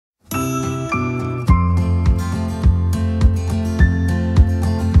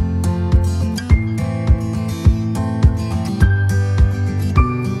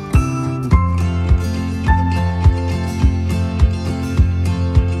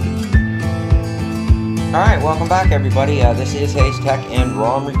Alright, welcome back everybody. This is Hayes Tech and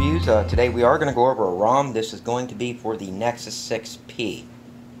ROM Reviews. Today we are going to go over a ROM. This is going to be for the Nexus 6P.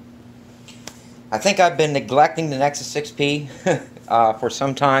 I think I've been neglecting the Nexus 6P for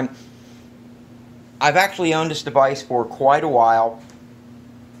some time. I've actually owned this device for quite a while.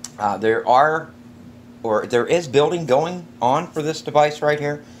 There is building going on for this device right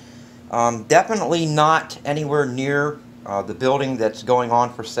here. Definitely not anywhere near the building that's going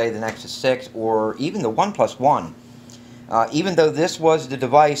on for, say, the Nexus 6 or even the OnePlus One. Even though this was the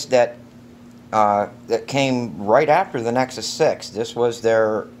device that came right after the Nexus 6, this was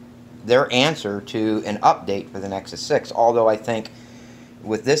their answer to an update for the Nexus 6. Although I think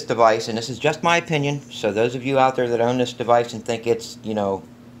with this device, and this is just my opinion, so those of you out there that own this device and think it's, you know,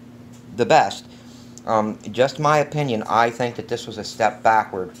 the best, just my opinion, I think that this was a step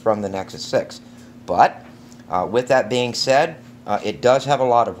backward from the Nexus 6. But with that being said, it does have a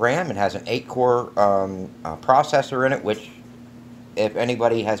lot of RAM. It has an 8-core processor in it, which, if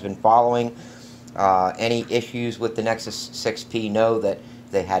anybody has been following any issues with the Nexus 6P, know that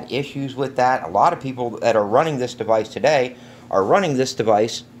they had issues with that. A lot of people that are running this device today are running this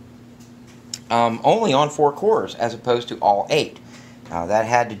device only on 4 cores as opposed to all 8. That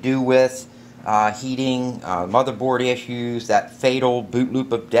had to do with heating, motherboard issues, that fatal boot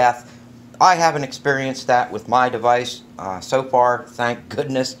loop of death. I haven't experienced that with my device so far, thank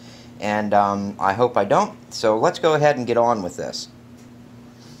goodness, and I hope I don't. So let's go ahead and get on with this.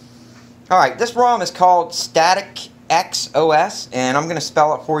 Alright, this ROM is called StatixOS, and I'm going to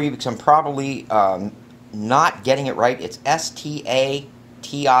spell it for you because I'm probably not getting it right. It's StatixOS.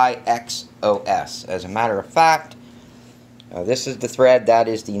 As a matter of fact, this is the thread, that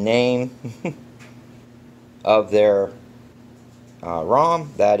is the name of their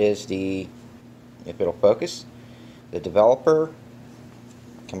ROM. That is the, if it'll focus, the developer.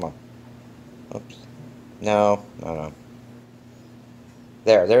 Come on. Oops. No.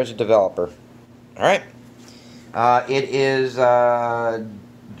 There's a developer. Alright. It is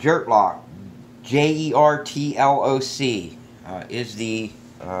jertlok. Jertlok is the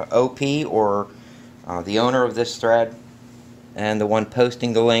OP, or the owner of this thread, and the one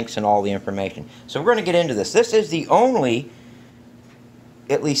posting the links and all the information. So we're going to get into this. This is the only,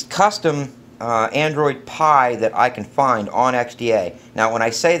 at least custom Android Pie that I can find on XDA. Now when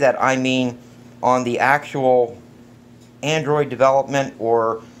I say that, I mean on the actual Android development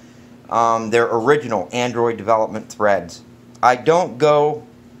or their original Android development threads. I don't go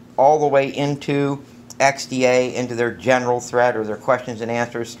all the way into XDA, into their general thread or their questions and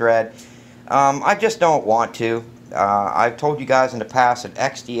answers thread. I just don't want to. I've told you guys in the past that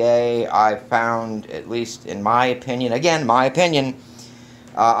XDA, I've found, at least in my opinion, again, my opinion,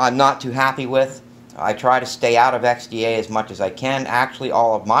 I'm not too happy with. I try to stay out of XDA as much as I can. Actually,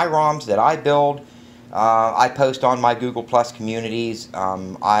 all of my ROMs that I build, I post on my Google Plus communities.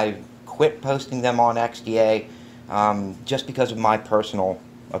 I've quit posting them on XDA just because of my personal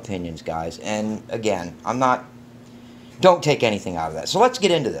opinions, guys. And again, don't take anything out of that. So let's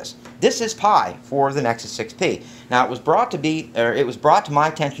get into this. This is Pi for the Nexus 6P. Now, it was brought to my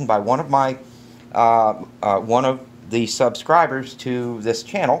attention by one of the subscribers to this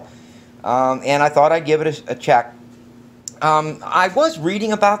channel, and I thought I'd give it a check. I was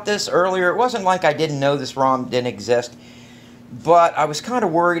reading about this earlier. It wasn't like I didn't know this ROM didn't exist, but I was kind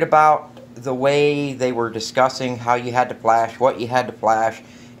of worried about the way they were discussing how you had to flash, what you had to flash,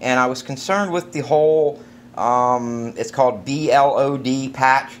 and I was concerned with the whole, it's called BLOD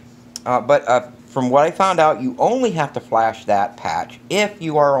patch, but from what I found out, you only have to flash that patch if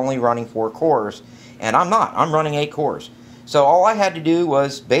you are only running 4 cores. And I'm not. I'm running 8 cores. So all I had to do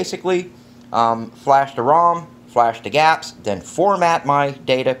was basically flash the ROM, flash the gaps, then format my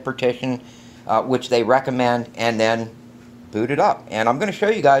data partition, which they recommend, and then boot it up. And I'm going to show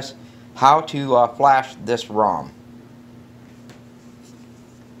you guys how to flash this ROM.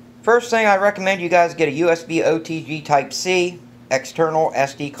 First thing, I recommend you guys get a USB OTG Type-C external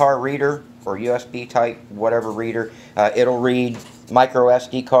SD card reader, or USB type, whatever reader. It'll read micro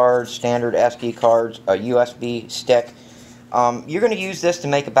SD cards, standard SD cards, a USB stick. You're going to use this to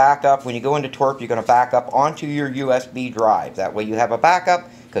make a backup. When you go into TWRP, you're going to back up onto your USB drive. That way you have a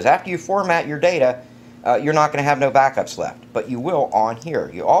backup, because after you format your data, you're not going to have no backups left, but you will on here.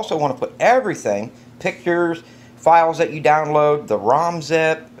 You also want to put everything, pictures, files that you download, the ROM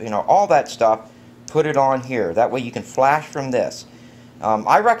zip, you know, all that stuff, put it on here. That way you can flash from this.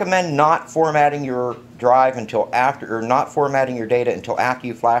 I recommend not formatting your drive until after, or not formatting your data until after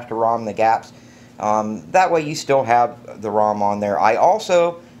you flash the ROM, the gaps. That way you still have the ROM on there. I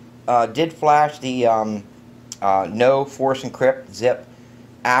also did flash the no force encrypt zip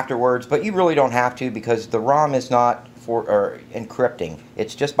afterwards, but you really don't have to because the ROM is not for encrypting.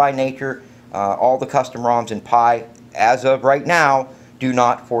 It's just by nature. All the custom ROMs in Pi, as of right now, do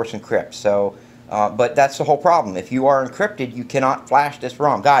not force encrypt. So, but that's the whole problem. If you are encrypted, you cannot flash this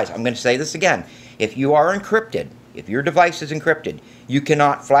ROM. Guys, I'm going to say this again. If you are encrypted, if your device is encrypted, you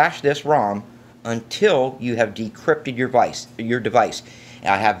cannot flash this ROM until you have decrypted your device. And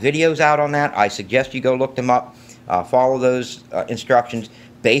I have videos out on that. I suggest you go look them up. Follow those instructions.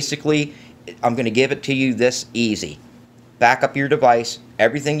 Basically, I'm going to give it to you this easy. Back up your device.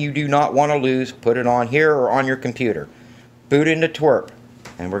 Everything you do not want to lose, put it on here or on your computer. Boot into TWRP.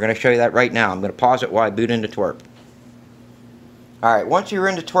 And we're going to show you that right now. I'm going to pause it while I boot into TWRP. Alright, once you're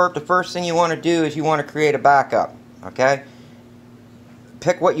into TWRP, the first thing you want to do is you want to create a backup. Okay?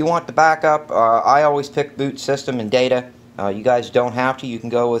 Pick what you want to back up. I always pick boot system and data. You guys don't have to. You can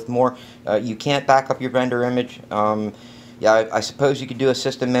go with more. You can't back up your vendor image. Yeah, I suppose you could do a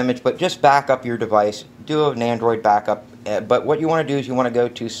system image, but just back up your device. Do an Android backup. But what you want to do is you want to go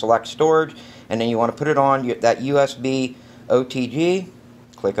to select storage, and then you want to put it on that USB OTG.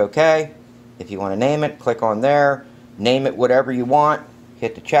 Click OK. If you want to name it, click on there. Name it whatever you want.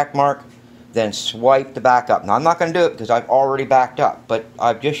 Hit the check mark. Then swipe the backup. Now I'm not going to do it because I've already backed up, but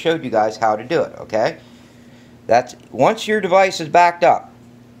I've just showed you guys how to do it. Okay. That's once your device is backed up.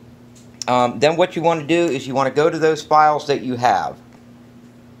 Then what you want to do is you want to go to those files that you have.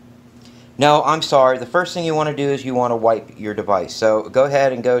 No, I'm sorry. The first thing you want to do is you want to wipe your device. So go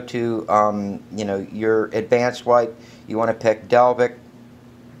ahead and go to your advanced wipe. You want to pick Delvic.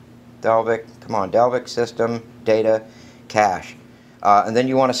 Come on, Delvic system data cache, and then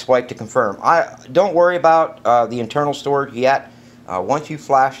you want to swipe to confirm. Don't worry about the internal storage yet. Once you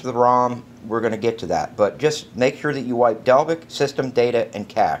flash the ROM, we're going to get to that. But just make sure that you wipe Delvic system data and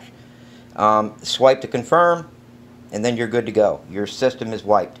cache. Swipe to confirm, and then you're good to go. Your system is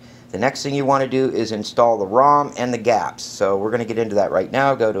wiped. The next thing you want to do is install the ROM and the gaps. So we're going to get into that right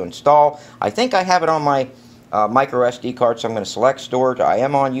now. Go to install. I think I have it on my micro SD card, so I'm going to select storage. I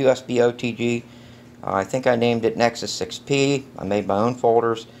am on USB OTG. I think I named it Nexus 6P. I made my own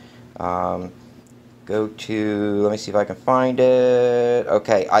folders. Go to, let me see if I can find it.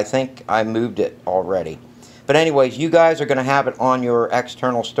 Okay, I think I moved it already. But anyways, you guys are going to have it on your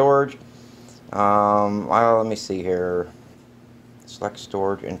external storage. Let me see here. Select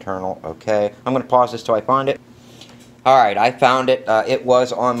storage, internal, okay. I'm going to pause this till I find it. Alright, I found it. It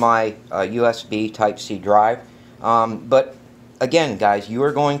was on my USB Type-C drive. But again, guys, you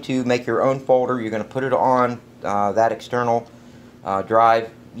are going to make your own folder. You're going to put it on that external drive.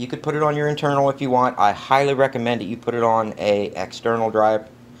 You could put it on your internal if you want. I highly recommend that you put it on a external drive.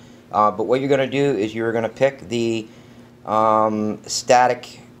 But what you're going to do is you're going to pick the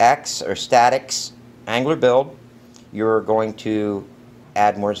StatixOS or Statix Angular build. You're going to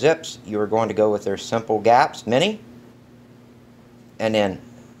add more zips. You're going to go with their simple gaps mini, and then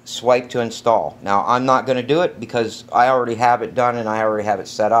swipe to install. Now I'm not going to do it because I already have it done and I already have it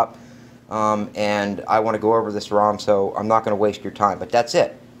set up, and I want to go over this ROM, so I'm not going to waste your time. But that's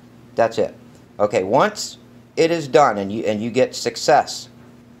it. That's it. Okay, once it is done and you get success,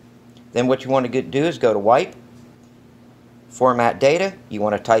 then what you want to do is go to wipe, format data. You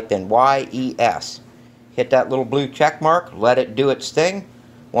want to type in YES. Hit that little blue check mark, let it do its thing.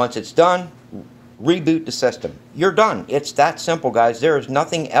 Once it's done, reboot the system. You're done. It's that simple, guys. There is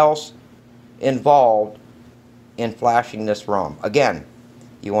nothing else involved in flashing this ROM. Again,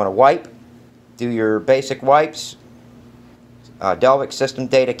 you want to wipe, do your basic wipes, Delvic system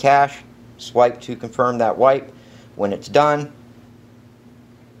data cache, swipe to confirm that wipe. When it's done,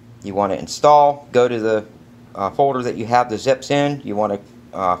 you want to install, go to the folder that you have the zips in. You want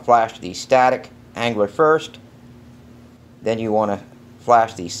to flash the static Angular first, then you want to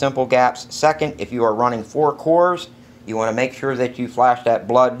flash the simple gaps second. If you are running 4 cores, you want to make sure that you flash that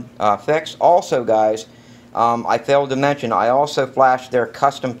blood fix. Also, guys, I failed to mention, I also flashed their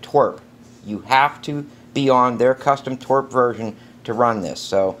custom TWRP. You have to be on their custom TWRP version to run this.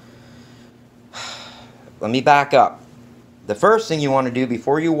 So let me back up. The first thing you want to do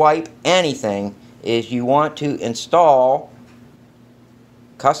before you wipe anything is you want to install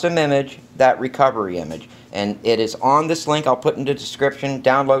custom image, that recovery image, and it is on this link I'll put in the description.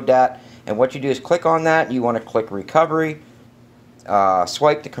 Download that, and what you do is click on that. You want to click recovery,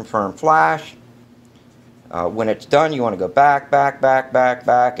 swipe to confirm flash. When it's done, you want to go back,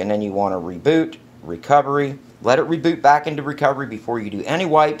 and then you want to reboot recovery. Let it reboot back into recovery before you do any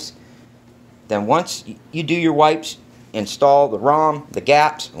wipes. Then once you do your wipes, install the ROM, the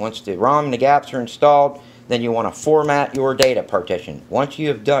gaps. Once the ROM and the gaps are installed, then you want to format your data partition. Once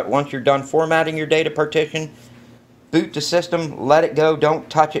you're done formatting your data partition, boot the system, let it go, don't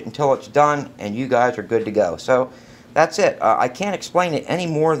touch it until it's done, and you guys are good to go. So that's it. I can't explain it any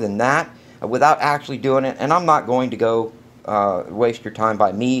more than that without actually doing it, and I'm not going to go waste your time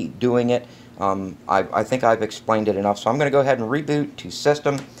by me doing it. I think I've explained it enough, so I'm going to go ahead and reboot to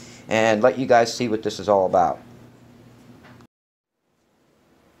system and let you guys see what this is all about.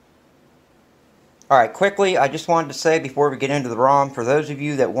 Alright, quickly, I just wanted to say before we get into the ROM, for those of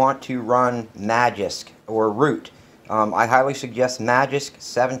you that want to run Magisk or root, I highly suggest Magisk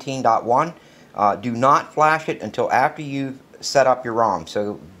 17.1. Do not flash it until after you've set up your ROM.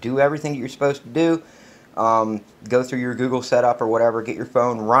 So do everything that you're supposed to do. Go through your Google setup or whatever, get your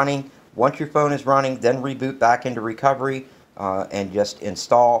phone running. Once your phone is running, then reboot back into recovery and just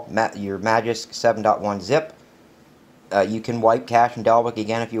install your Magisk 7.1 zip. You can wipe cache and delbook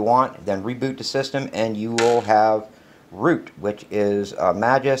again if you want, then reboot the system and you will have root, which is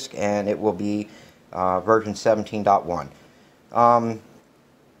Magisk, and it will be version 17.1.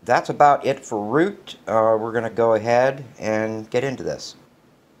 That's about it for root. We're going to go ahead and get into this.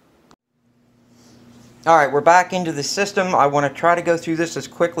 Alright, we're back into the system. I want to try to go through this as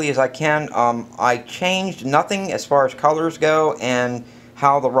quickly as I can. I changed nothing as far as colors go and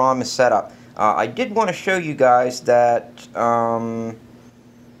how the ROM is set up. I did want to show you guys that,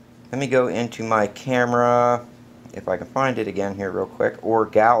 let me go into my camera, if I can find it again here real quick, or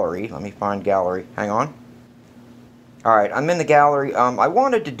gallery. Let me find gallery. Hang on. Alright, I'm in the gallery. I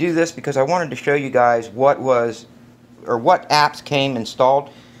wanted to do this because I wanted to show you guys what apps came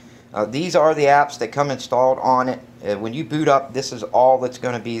installed. These are the apps that come installed on it. When you boot up, this is all that's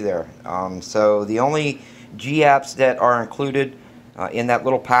going to be there. So the only G apps that are included in that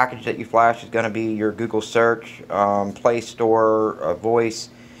little package that you flash is going to be your Google search, Play Store, voice,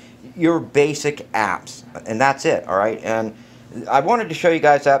 your basic apps, and that's it. Alright, and I wanted to show you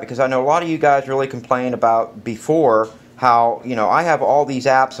guys that because I know a lot of you guys really complained about before how, you know, I have all these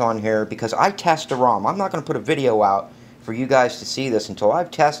apps on here because I test the ROM. I'm not going to put a video out for you guys to see this until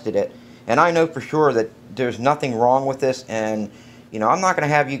I've tested it, and I know for sure that there's nothing wrong with this, and you know, I'm not going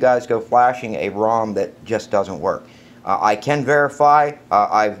to have you guys go flashing a ROM that just doesn't work. I can verify.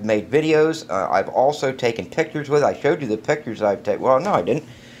 I've made videos. I've also taken pictures with it. I showed you the pictures I've taken. Well, no, I didn't.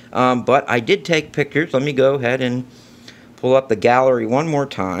 But I did take pictures. Let me go ahead and pull up the gallery one more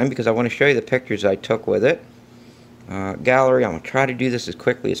time because I want to show you the pictures I took with it. Gallery, I'm going to try to do this as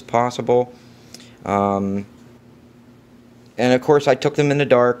quickly as possible. And of course, I took them in the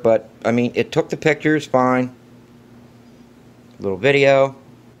dark, but I mean, it took the pictures fine. Little video.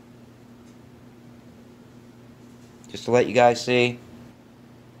 Just to let you guys see.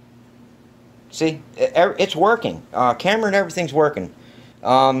 See, it's working. Camera and everything's working.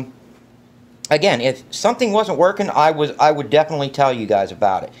 Again, if something wasn't working, I would definitely tell you guys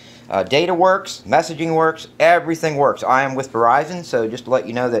about it. Data works, messaging works, everything works. I am with Verizon, so just to let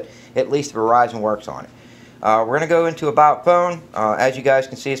you know that at least Verizon works on it. We're going to go into About Phone. As you guys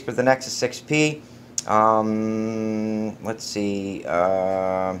can see, it's for the Nexus 6P. Let's see.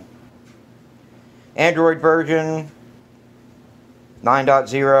 Android version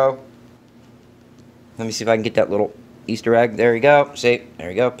 9.0. Let me see if I can get that little Easter egg. There you go. See,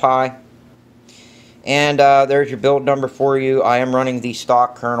 there you go, Pi. And there's your build number for you. I am running the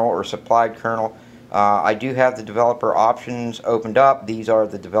stock kernel or supplied kernel. I do have the developer options opened up. These are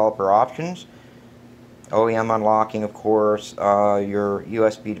the developer options. OEM unlocking, of course, your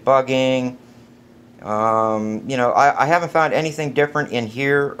USB debugging. You know, I haven't found anything different in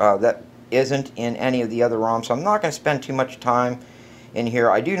here that isn't in any of the other ROMs, so I'm not going to spend too much time in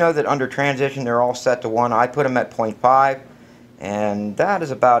here. I do know that under transition they're all set to 1. I put them at 0.5, and that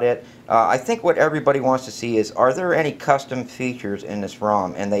is about it. I think what everybody wants to see is, are there any custom features in this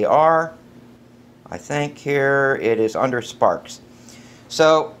ROM? And they are. I think here it is under Sparks.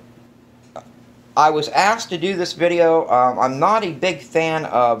 So I was asked to do this video. I'm not a big fan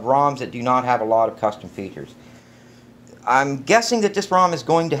of ROMs that do not have a lot of custom features. I'm guessing that this ROM is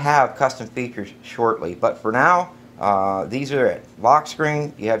going to have custom features shortly, but for now, these are it. Lock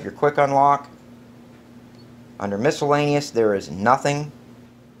screen, you have your quick unlock. Under miscellaneous, there is nothing.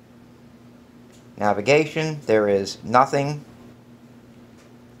 Navigation, there is nothing.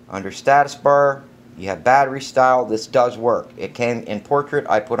 Under status bar, you have battery style. This does work. It came in portrait.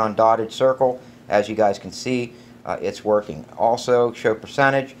 I put on dotted circle. As you guys can see, it's working. Also, show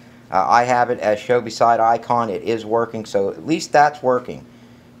percentage. I have it as show beside icon. It is working, so at least that's working.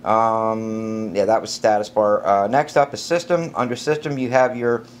 Yeah, that was status bar. Next up is system. Under system, you have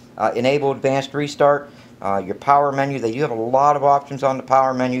your enable advanced restart, your power menu. They do have a lot of options on the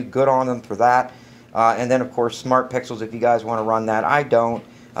power menu. Good on them for that. And then, of course, smart pixels if you guys want to run that. I don't.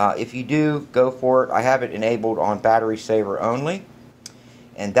 If you do, go for it. I have it enabled on battery saver only.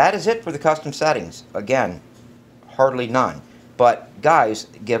 And that is it for the custom settings. Again, hardly none. But guys,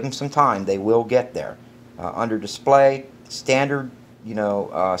 give them some time. They will get there. Under display, standard,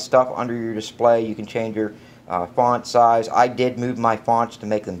 stuff under your display. You can change your font size. I did move my fonts to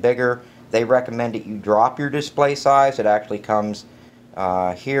make them bigger. They recommend that you drop your display size. It actually comes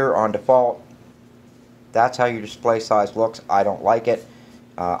here on default. That's how your display size looks. I don't like it.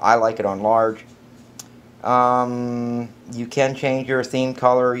 I like it on large. You can change your theme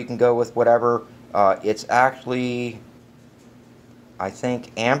color. You can go with whatever. It's actually, I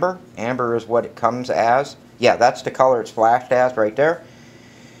think, amber. Amber is what it comes as. Yeah, that's the color it's flashed as right there.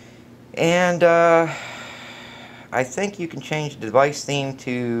 And I think you can change the device theme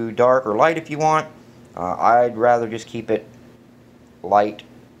to dark or light if you want. I'd rather just keep it light.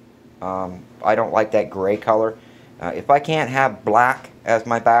 I don't like that gray color. If I can't have black as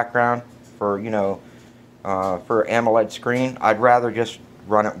my background for, for AMOLED screen, I'd rather just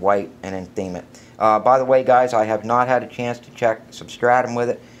run it white and then theme it. By the way, guys, I have not had a chance to check Substratum with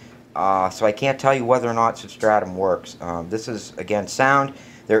it, so I can't tell you whether or not Substratum works. This is, again, sound.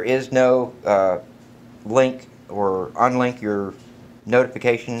 There is no link or unlink your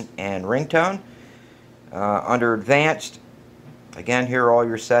notification and ringtone. Under Advanced, again, here are all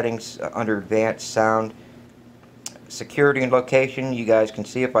your settings under Advanced Sound. Security and location, you guys can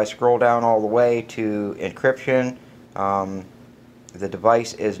see if I scroll down all the way to encryption, the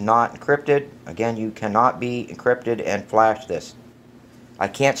device is not encrypted. Again, you cannot be encrypted and flash this. I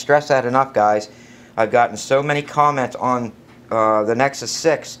can't stress that enough, guys. I've gotten so many comments on the Nexus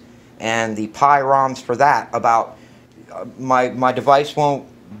 6 and the Pi ROMs for that about my device won't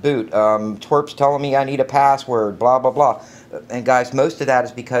boot. TWRP's telling me I need a password, blah, blah, blah. And guys, most of that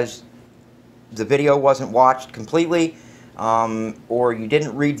is because the video wasn't watched completely, or you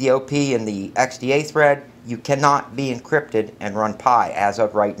didn't read the OP in the XDA thread. You cannot be encrypted and run Pi as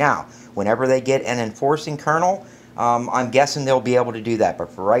of right now. Whenever they get an enforcing kernel, I'm guessing they'll be able to do that.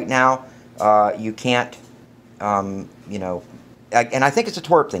 But for right now, you can't, and I think it's a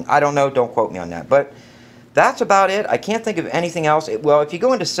TWRP thing. I don't know. Don't quote me on that. But that's about it. I can't think of anything else. Well, if you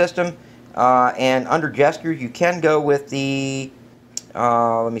go into System and under Gestures, you can go with the,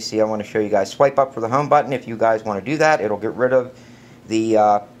 let me see, I want to show you guys. Swipe up for the home button if you guys want to do that. It'll get rid of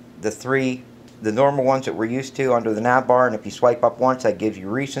the normal ones that we're used to under the nav bar, and if you swipe up once, that gives you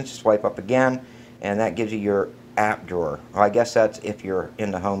recents. Swipe up again, and that gives you your app drawer. Well, I guess that's if you're in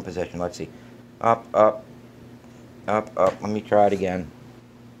the home position. Let's see. Up, up, up, up. Let me try it again.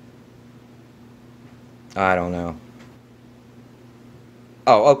 I don't know.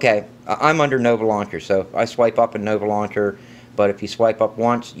 Oh, okay. I'm under Nova Launcher, so I swipe up in Nova Launcher, but if you swipe up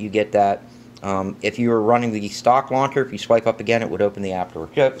once, you get that. If you were running the stock launcher, if you swipe up again, it would open the app drawer.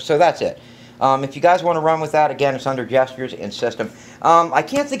 So that's it. If you guys want to run with that, again, it's under Gestures and System. I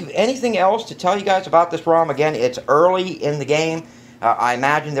can't think of anything else to tell you guys about this ROM. Again, it's early in the game. I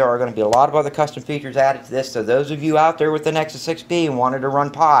imagine there are going to be a lot of other custom features added to this. So those of you out there with the Nexus 6P and wanted to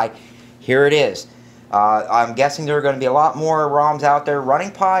run Pi, here it is. I'm guessing there are going to be a lot more ROMs out there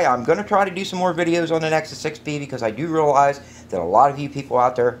running Pi. I'm going to try to do some more videos on the Nexus 6P because I do realize that a lot of you people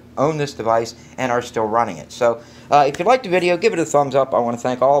out there own this device and are still running it. So if you liked the video, give it a thumbs up. I want to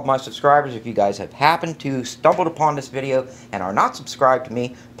thank all of my subscribers. If you guys have happened to stumbled upon this video and are not subscribed to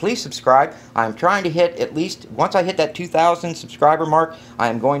me, please subscribe. I'm trying to hit at least, once I hit that 2,000 subscriber mark, I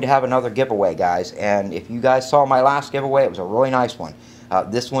am going to have another giveaway, guys. And if you guys saw my last giveaway, it was a really nice one.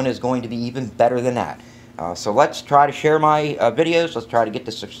 This one is going to be even better than that. So let's try to share my videos. Let's try to get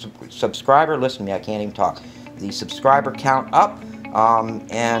the subscriber, listen to me, I can't even talk, the subscriber count up.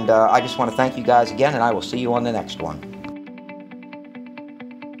 I just want to thank you guys again, and I will see you on the next one.